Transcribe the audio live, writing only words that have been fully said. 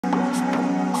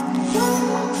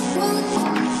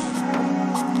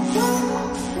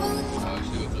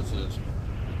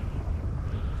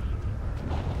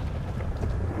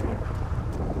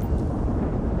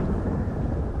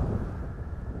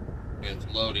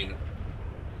mean.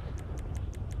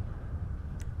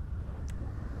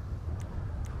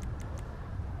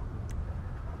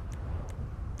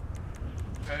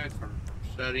 Okay, from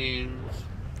settings.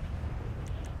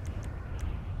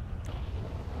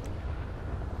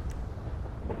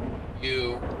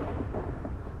 You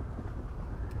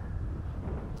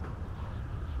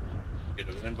get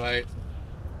an invite.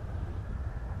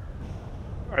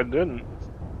 I didn't.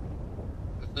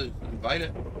 Invite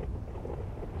it.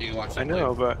 You can watch. I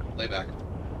know, but playback.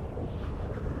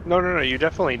 no, you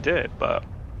definitely did, but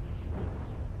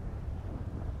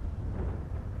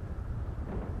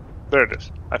there it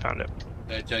is. I found it.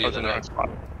 Did I tell I you was in the right spot.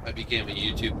 I became a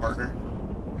YouTube partner?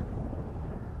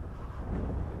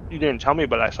 You didn't tell me,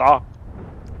 but I saw.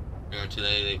 Yeah,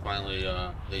 today they finally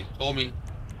they told me,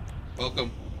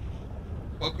 welcome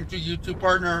to YouTube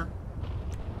partner.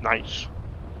 Nice.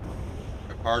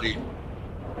 I partied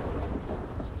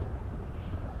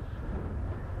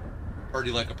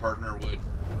like a partner would.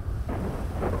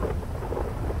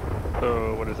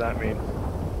 So what does that mean?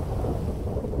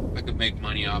 I could make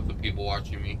money off of people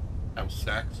watching me have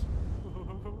sex.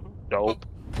 Dope.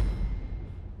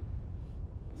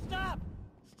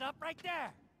 Stop right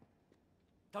there.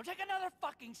 Don't take another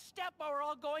fucking step or we're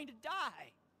all going to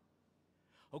die.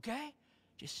 Okay?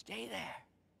 Just stay there.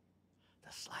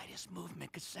 The slightest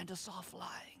movement could send us all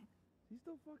flying. He's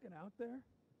still fucking out there?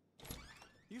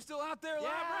 You still out there, Yeah,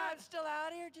 Lab I'm still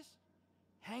out here just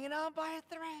hanging on by a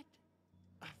thread.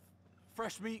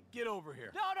 Fresh meat, get over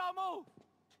here. No, move.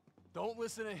 Don't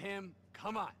listen to him.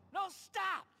 Come on. No,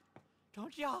 stop.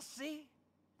 Don't y'all see?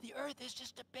 The Earth is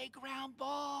just a big round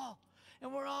ball.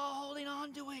 And we're all holding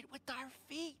on to it with our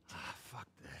feet. Ah, fuck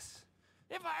this.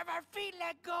 If our feet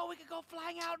let go, we could go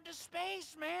flying out into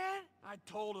space, man. I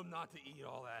told him not to eat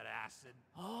all that acid.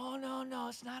 Oh, no,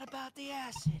 it's not about the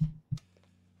acid.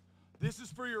 This is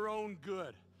for your own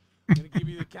good. I'm gonna give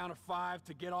you the count of 5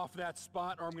 to get off that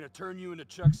spot, or I'm gonna turn you into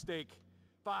Chuck Steak.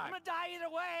 5. I'm gonna die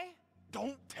either way.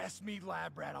 Don't test me,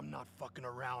 lab rat. I'm not fucking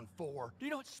around. 4. Do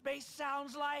you know what space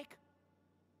sounds like?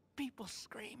 People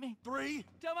screaming. 3.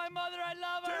 Tell my mother I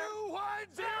love her. 2, 1,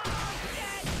 0.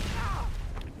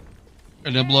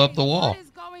 And then blow up the wall. What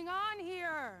is going on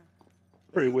here?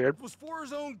 Pretty weird. It was for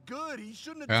his own good. He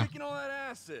shouldn't have taken all that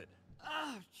acid.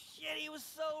 Oh, shit, he was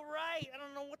so right. I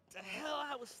don't know what the hell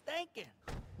I was thinking.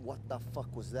 What the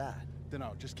fuck was that?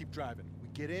 Dunno, just keep driving. We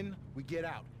get in, we get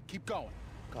out. Keep going.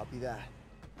 Copy that.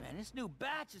 Man, this new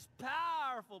batch is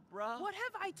powerful, bro. What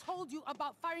have I told you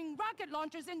about firing rocket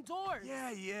launchers indoors?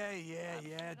 Yeah.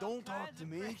 Don't talk to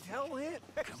me. Tell him.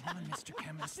 Come on, Mr.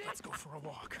 Chemist. Let's go for a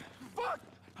walk. Fuck!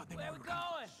 Where are we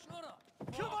going? Shut up.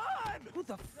 Come on! Who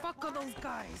the fuck are those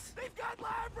guys? They've got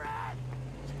lab rat!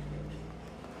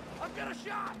 I've got a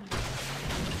shot!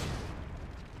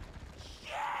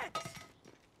 Shit!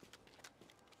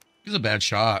 He's a bad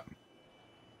shot.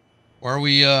 Why are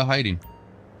we hiding?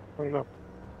 I don't know.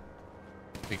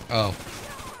 Oh.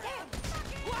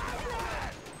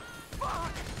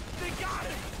 Fuck! They got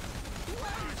it!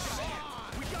 Shit!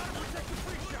 We gotta protect the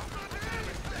free shop!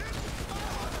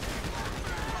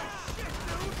 Shit,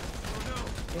 dude!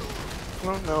 Oh no!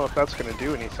 I don't know if that's gonna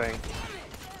do anything.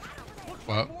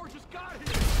 What? More just got here!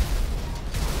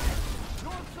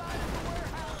 North side of the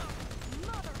warehouse!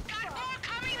 Got more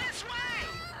coming this way!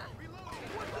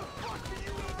 What the fuck do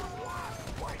you even want?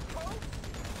 White coat?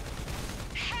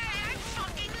 Hey, I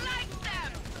fucking like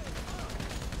them!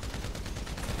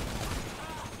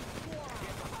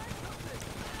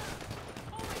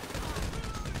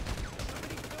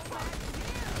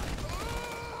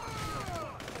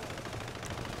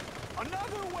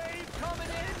 Another wave coming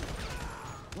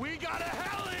in! We got a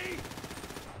heli!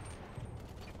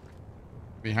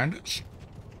 Behind us?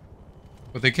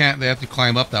 But they can't, they have to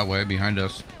climb up that way behind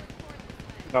us.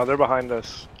 No, they're behind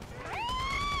us.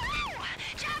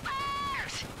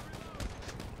 Choppers!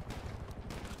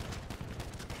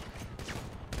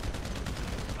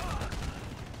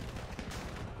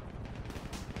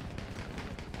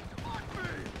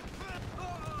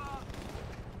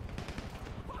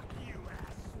 Fuck you,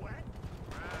 ass sweat!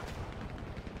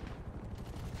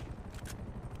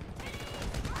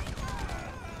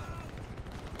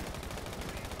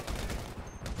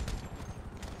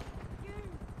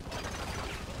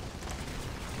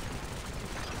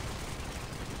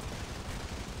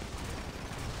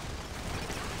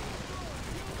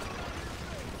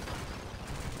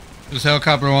 This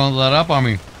helicopter won't let up on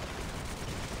me.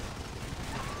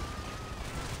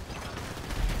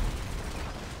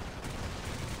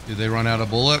 Did they run out of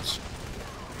bullets?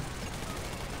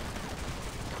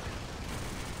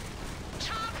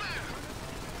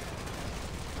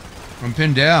 I'm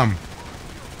pinned down.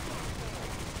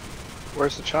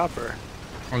 Where's the chopper?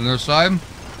 On their side?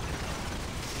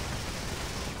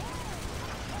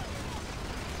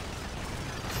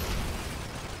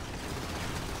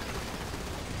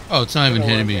 Oh, it's not even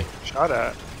hitting me. Shot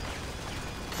at.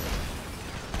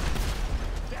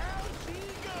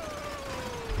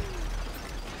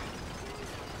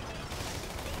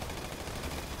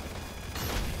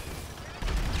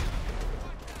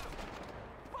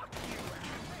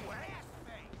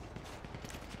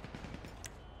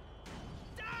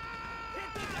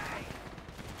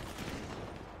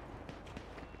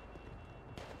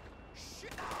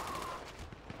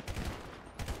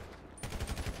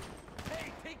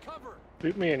 Hey, take cover.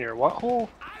 Shoot me in your what hole?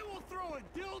 I will throw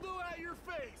a dildo at your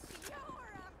face.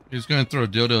 He's gonna throw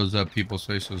dildos at people's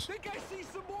faces. Think I see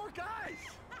some more guys.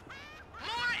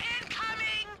 More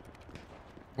incoming!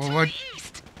 Well, To what? the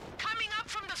east! Coming up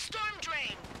from the storm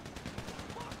drain!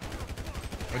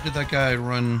 Why did that guy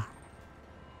run?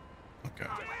 Okay.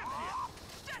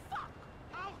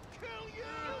 I'll kill you.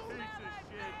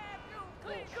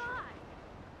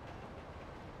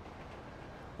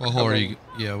 What hole are you?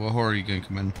 Yeah, what hole are you gonna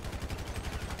come in?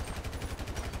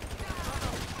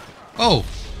 Oh,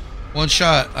 one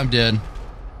shot. I'm dead.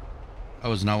 I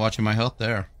was not watching my health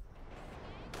there.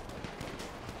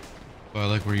 But I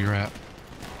like where you're at.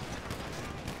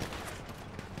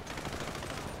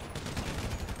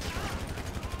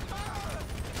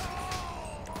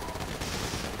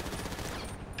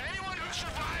 Anyone who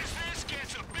survives this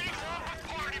gets a big lump of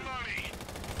party money!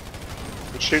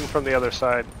 I'm shooting from the other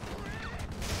side.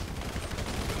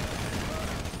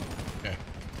 Okay.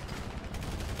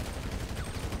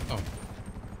 Oh.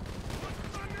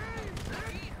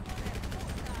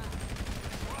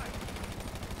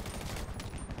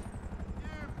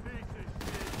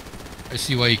 I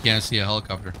see why you can't see a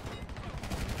helicopter.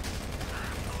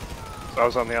 So I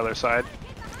was on the other side.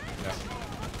 Yeah.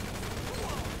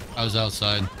 I was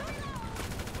outside.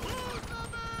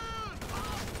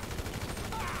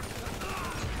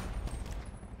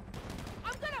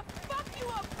 I'm gonna fuck you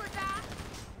up for that.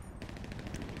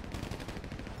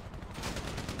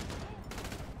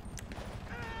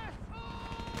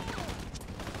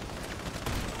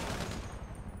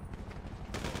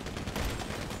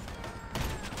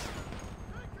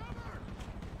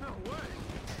 No way.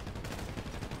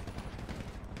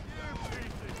 You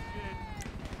piece of shit.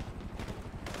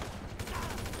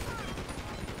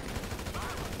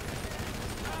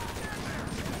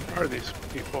 Where are these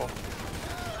people?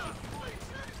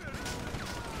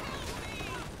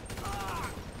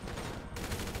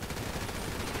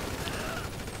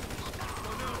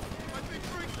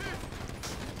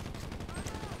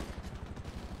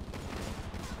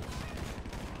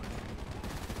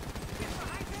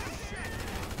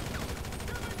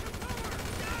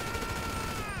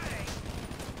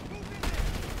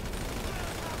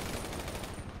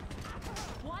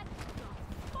 What the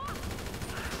fuck?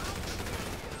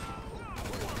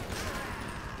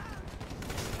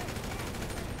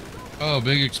 Oh,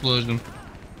 big explosion.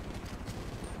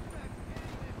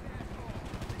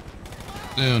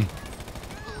 Soon.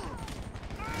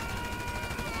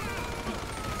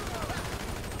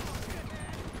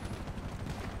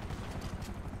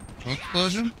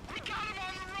 Explosion? We got him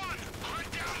on the run!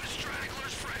 Hunt down the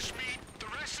stragglers, fresh meat. The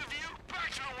rest of you,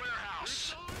 back to the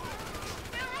warehouse.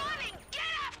 They're running! Get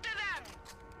after them!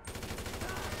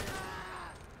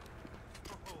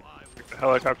 The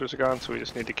helicopters are gone, so we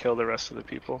just need to kill the rest of the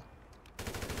people.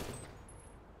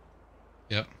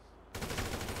 Yep.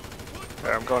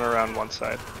 Okay, I'm going around one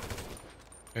side.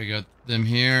 I got them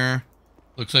here.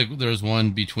 Looks like there's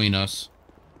one between us.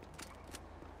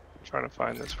 I'm trying to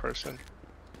find this person.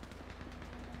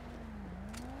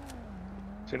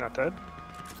 Is he not dead?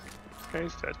 Okay,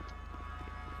 he's dead.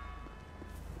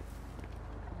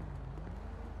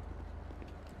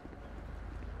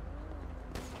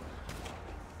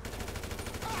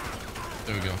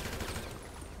 There we go.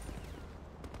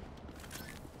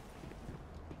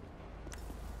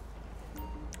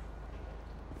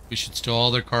 We should steal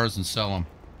all their cars and sell them.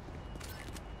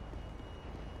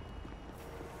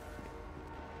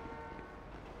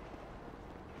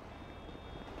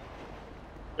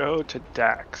 Go to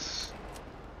Dax.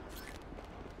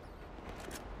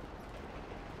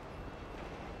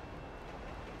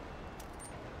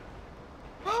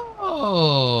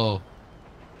 Oh.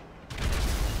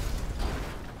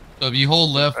 So if you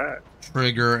hold left Alright.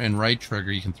 trigger and right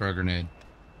trigger, you can throw a grenade.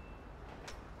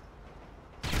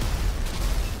 The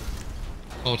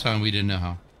whole time we didn't know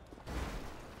how.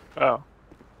 Oh,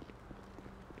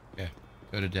 Okay,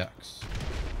 go to Dex.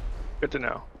 good to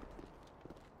know.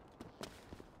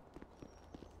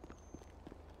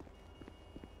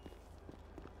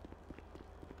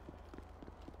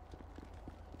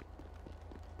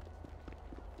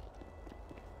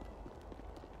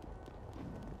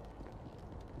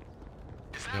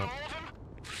 that all of them?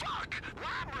 Fuck!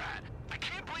 Lab rat! I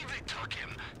can't believe they took him.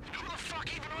 Who the fuck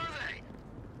even are they?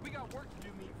 We got work to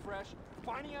do, Meat Fresh.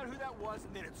 Finding out who that was,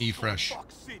 and then it's Meat Fresh.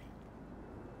 Fuck City.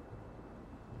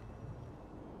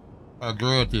 I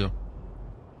agree with you.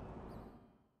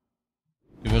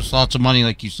 It was lots of money,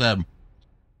 like you said.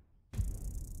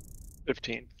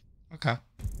 15. Okay.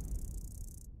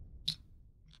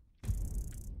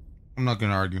 I'm not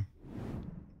gonna argue.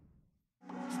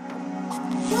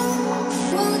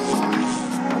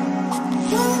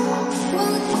 Woo!